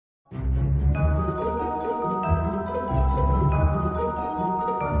Hello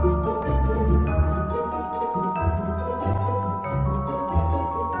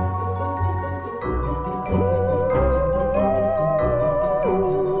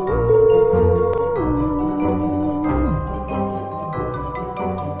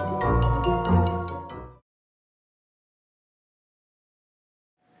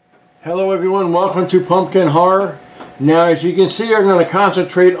everyone, welcome to Pumpkin Horror. Now as you can see, I'm going to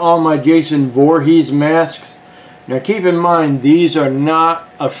concentrate on my Jason Voorhees masks. Now keep in mind, these are not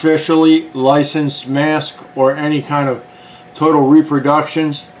officially licensed masks or any kind of total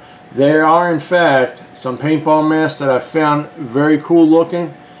reproductions. They are in fact some paintball masks that I found very cool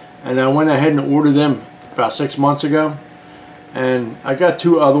looking, and I went ahead and ordered them about 6 months ago. And I got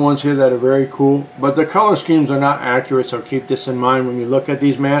two other ones here that are very cool, but the color schemes are not accurate, so keep this in mind when you look at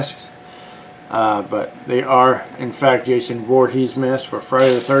these masks. But they are in fact Jason Voorhees masks for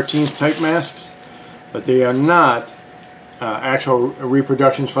Friday the 13th type masks, but they are not actual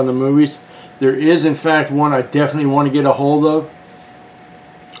reproductions from the movies. There is in fact one I definitely want to get a hold of,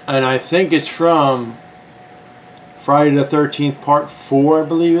 and I think it's from Friday the 13th part 4, I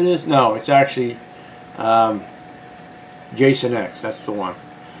believe it is. No, it's actually Jason X, that's the one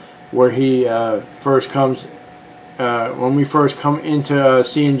where he first comes when we first come into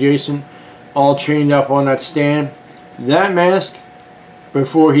seeing Jason all chained up on that stand. That mask,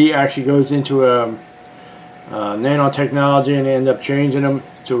 before he actually goes into nanotechnology and they end up changing him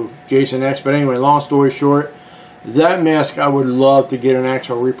to Jason X. But anyway, long story short, that mask, I would love to get an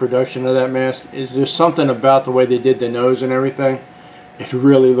actual reproduction of that mask. There's something about the way they did the nose and everything. It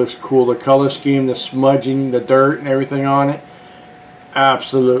really looks cool. The color scheme, the smudging, the dirt and everything on it,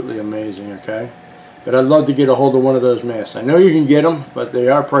 absolutely amazing. Okay, but I'd love to get a hold of one of those masks. I know you can get them, but they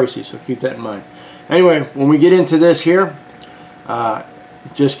are pricey, so keep that in mind. Anyway, when we get into this here,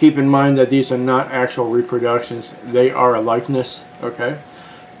 just keep in mind that these are not actual reproductions. They are a likeness, okay?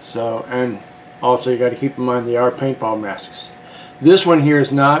 So, and also you got to keep in mind they are paintball masks. This one here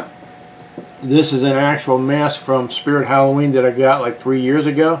is not. This is an actual mask from Spirit Halloween that I got like 3 years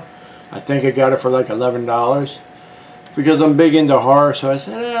ago. I think I got it for like $11. Because I'm big into horror, so I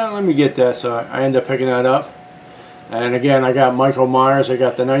said, let me get that. So I ended up picking that up. And again, I got Michael Myers. I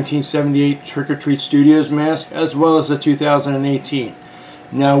got the 1978 Trick or Treat Studios mask, as well as the 2018.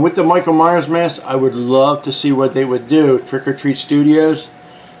 Now, with the Michael Myers mask, I would love to see what they would do, Trick or Treat Studios,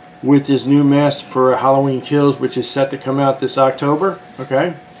 with this new mask for Halloween Kills, which is set to come out this October.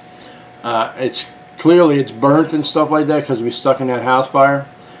 Okay, it's burnt and stuff like that because we stuck in that house fire.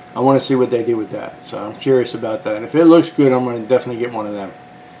 I want to see what they do with that, so I'm curious about that. And if it looks good, I'm going to definitely get one of them.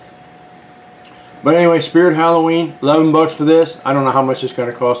 But anyway, Spirit Halloween, $11 for this. I don't know how much it's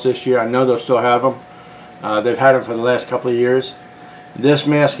going to cost this year. I know they'll still have them. They've had them for the last couple of years. This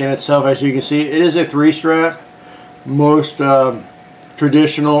mask in itself, as you can see, it is a 3-strap. Most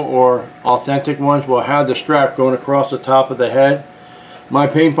traditional or authentic ones will have the strap going across the top of the head. My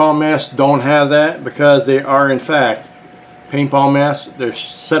paintball masks don't have that because they are in fact paintball masks. They're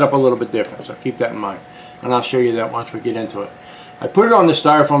set up a little bit different, so keep that in mind, and I'll show you that once we get into it. I put it on the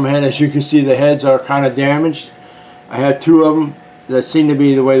styrofoam head. As you can see, the heads are kind of damaged. I have two of them that seem to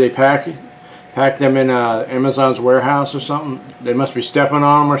be the way they pack them in Amazon's warehouse or something. They must be stepping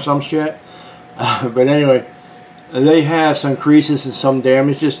on them or some shit. But anyway, they have some creases and some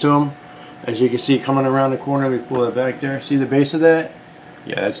damages to them. As you can see coming around the corner, we pull it back there. See the base of that?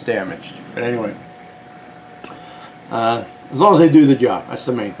 Yeah, that's damaged. But anyway, as long as they do the job, that's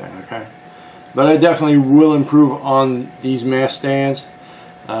the main thing, okay? But I definitely will improve on these mask stands.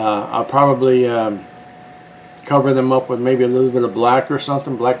 I'll probably cover them up with maybe a little bit of black or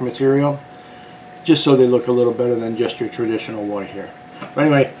something, black material, just so they look a little better than just your traditional white here. But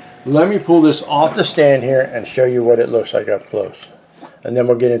anyway, let me pull this off the stand here and show you what it looks like up close. And then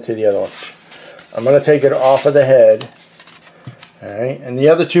we'll get into the other one. I'm going to take it off of the head. Alright, and the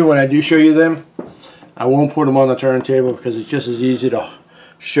other two, when I do show you them, I won't put them on the turntable because it's just as easy to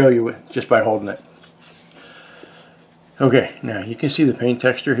show you it just by holding it. Okay, now you can see the paint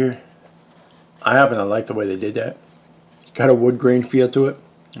texture here. I happen to like the way they did that. It's got a wood grain feel to it,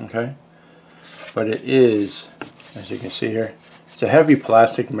 okay? But it is, as you can see here, it's a heavy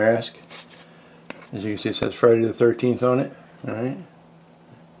plastic mask. As you can see, it says Friday the 13th on it. Alright,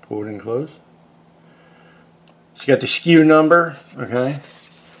 pull it in close. It's got the SKU number, okay?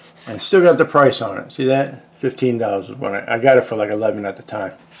 And it's still got the price on it. See that? $15 is what I got it for like $11 at the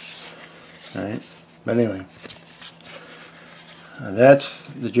time. Alright, but anyway, that's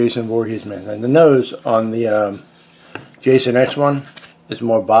the Jason Voorhees mask. And the nose on the Jason X one is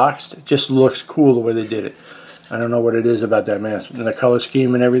more boxed. It just looks cool the way they did it. I don't know what it is about that mask. And the color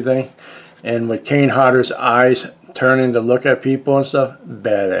scheme and everything. And with Kane Hodder's eyes turning to look at people and stuff,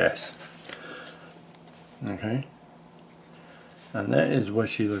 badass. Okay. And that is what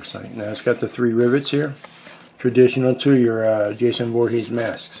she looks like. Now it's got the 3 rivets here. Traditional to your Jason Voorhees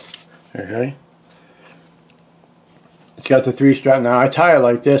masks. Okay. It's got the 3 strap. Now I tie it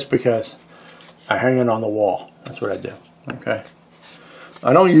like this because I hang it on the wall. That's what I do. Okay.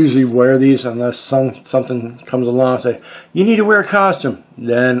 I don't usually wear these unless something comes along and say, you need to wear a costume.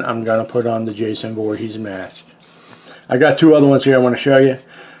 Then I'm going to put on the Jason Voorhees mask. I got 2 other ones here I want to show you.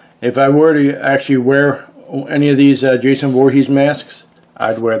 If I were to actually wear any of these Jason Voorhees masks,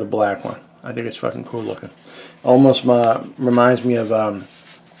 I'd wear the black one. I think it's fucking cool looking. Almost reminds me of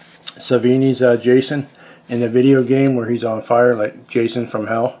Savini's Jason in the video game where he's on fire, like Jason from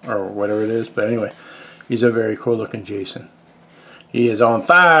Hell or whatever it is. But anyway, he's a very cool looking Jason. He is on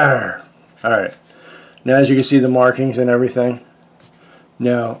fire. Alright. Now as you can see the markings and everything.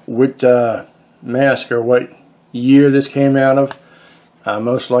 Now what mask or what year this came out of,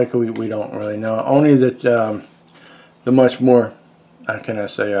 most likely we don't really know. Only that the much more, how can I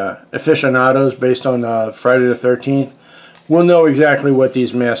say, aficionados based on Friday the 13th will know exactly what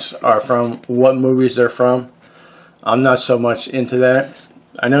these masks are from, what movies they're from. I'm not so much into that.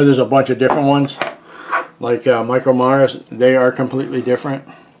 I know there's a bunch of different ones. Like Michael Myers, they are completely different.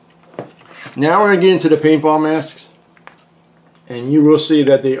 Now we're going to get into the paintball masks. And you will see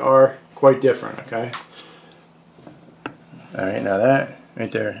that they are quite different, okay? Alright, now that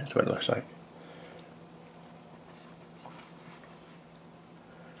right there, that's what it looks like.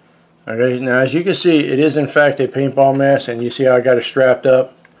 Okay, now as you can see, it is in fact a paintball mask, and you see how I got it strapped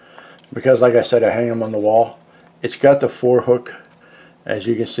up? Because like I said, I hang them on the wall. It's got the 4 hook. As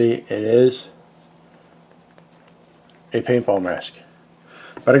you can see, it is a paintball mask.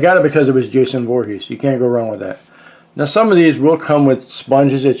 But I got it because it was Jason Voorhees. You can't go wrong with that. Now some of these will come with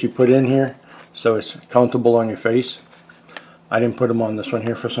sponges that you put in here, so it's comfortable on your face. I didn't put them on this one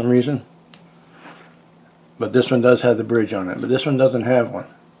here for some reason. But this one does have the bridge on it. But this one doesn't have one.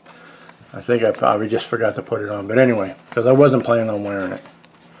 I think I probably just forgot to put it on. But anyway, because I wasn't planning on wearing it.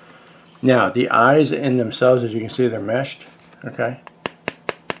 Now, the eyes in themselves, as you can see, they're meshed. Okay.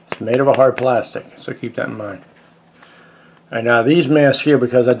 It's made of a hard plastic, so keep that in mind. And now these masks here,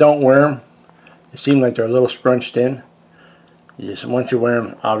 because I don't wear them, they seem like they're a little scrunched in. Once you wear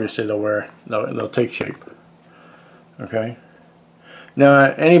them, obviously they'll take shape. Okay. Now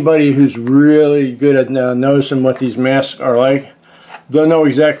anybody who's really good at noticing what these masks are like, they'll know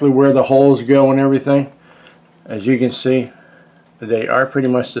exactly where the holes go and everything. As you can see, they are pretty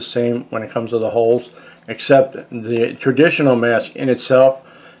much the same when it comes to the holes, except the traditional mask in itself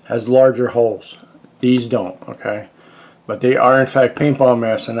has larger holes. These don't, okay? But they are in fact paintball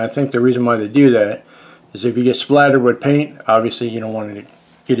masks, and I think the reason why they do that is if you get splattered with paint, obviously you don't want it to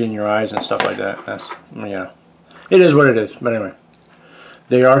get in your eyes and stuff like that. That's, yeah, it is what it is. But anyway,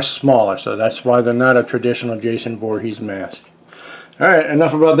 they are smaller, so that's why they're not a traditional Jason Voorhees mask. Alright,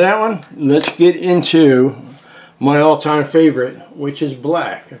 enough about that one. Let's get into my all-time favorite, which is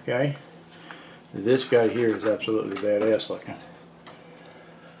black, okay? This guy here is absolutely badass looking.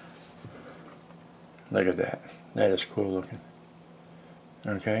 Look at that. That is cool looking.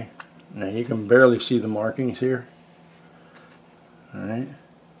 Okay. Now you can barely see the markings here. Alright.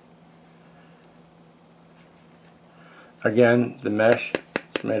 Again, the mesh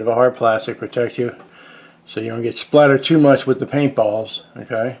is made of a hard plastic, protects you so you don't get splattered too much with the paintballs.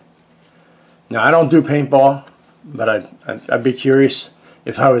 Okay. Now I don't do paintball, but I'd be curious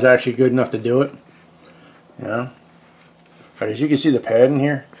if I was actually good enough to do it. You know. But as you can see, the pad in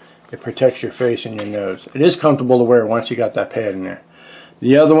here, it protects your face and your nose. It is comfortable to wear once you got that pad in there.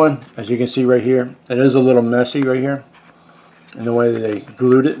 The other one, as you can see right here, it is a little messy right here in the way that they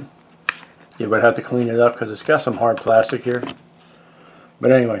glued it. You would have to clean it up because it's got some hard plastic here.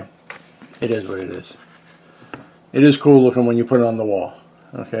 But anyway, it is what it is. It is cool looking when you put it on the wall.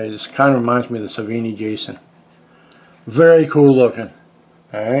 Okay, this kind of reminds me of the Savini Jason. Very cool looking.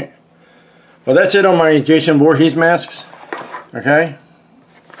 Alright. Well, that's it on my Jason Voorhees masks. Okay.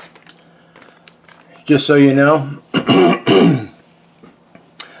 Just so you know,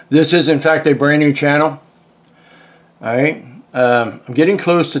 this is in fact a brand new channel. Alright. I'm getting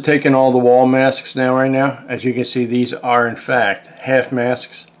close to taking all the wall masks now right now. As you can see, these are in fact half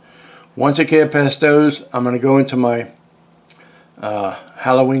masks. Once I get past those, I'm going to go into my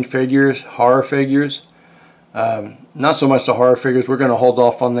Halloween figures, horror figures. Not so much the horror figures. We're going to hold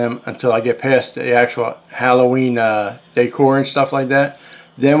off on them until I get past the actual Halloween decor and stuff like that.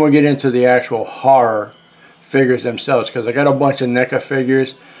 Then we'll get into the actual horror figures themselves, because I got a bunch of NECA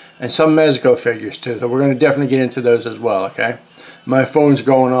figures and some Mezco figures too. So we're going to definitely get into those as well, okay? My phone's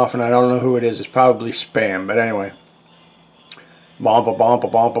going off and I don't know who it is. It's probably spam, but anyway. Bomb, bomb,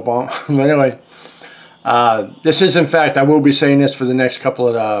 bomb, bomb, bomb. But anyway, this is, in fact, I will be saying this for the next couple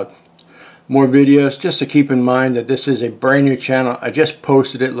of more videos, just to keep in mind that this is a brand new channel. I just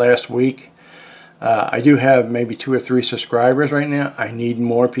posted it last week. I do have maybe 2 or 3 subscribers right now. I need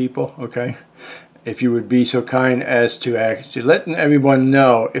more people, okay? If you would be so kind as to actually letting everyone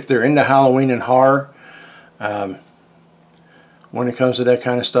know if they're into Halloween and horror. When it comes to that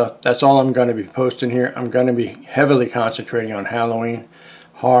kind of stuff, that's all I'm going to be posting here. I'm going to be heavily concentrating on Halloween,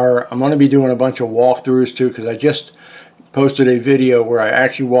 horror. I'm going to be doing a bunch of walkthroughs too, because I just posted a video where I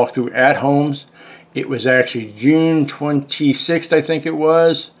actually walked through at homes. It was actually June 26th, I think it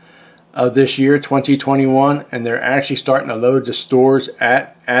was, of this year, 2021, and they're actually starting to load the stores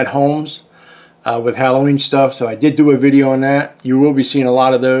at homes with Halloween stuff. So I did do a video on that. You will be seeing a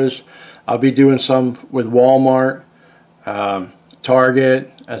lot of those. I'll be doing some with Walmart,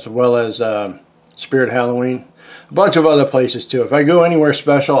 Target, as well as Spirit Halloween, a bunch of other places too. If I go anywhere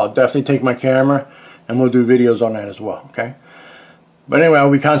special, I'll definitely take my camera and we'll do videos on that as well, okay? But anyway,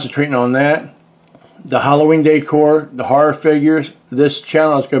 I'll be concentrating on that. The Halloween decor, the horror figures. This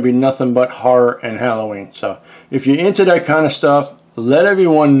channel is going to be nothing but horror and Halloween. So if you're into that kind of stuff, let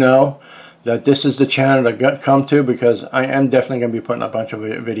everyone know that this is the channel to come to, because I am definitely going to be putting a bunch of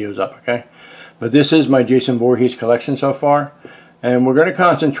videos up, okay? But this is my Jason Voorhees collection so far. And we're going to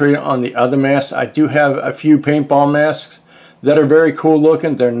concentrate on the other masks. I do have a few paintball masks that are very cool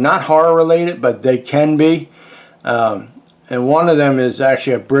looking. They're not horror related, but they can be. And one of them is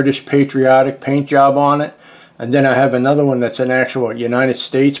actually a British patriotic paint job on it. And then I have another one that's an actual United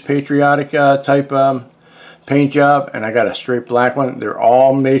States patriotic type paint job. And I got a straight black one. They're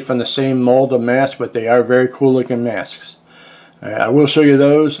all made from the same mold of mask, but they are very cool looking masks. I will show you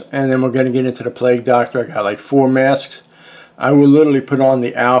those, and then we're going to get into the Plague Doctor. I got like 4 masks. I will literally put on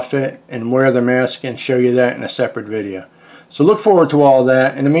the outfit and wear the mask and show you that in a separate video. So look forward to all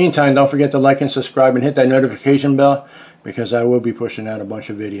that. In the meantime, don't forget to like and subscribe and hit that notification bell, because I will be pushing out a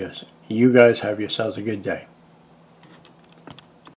bunch of videos. You guys have yourselves a good day.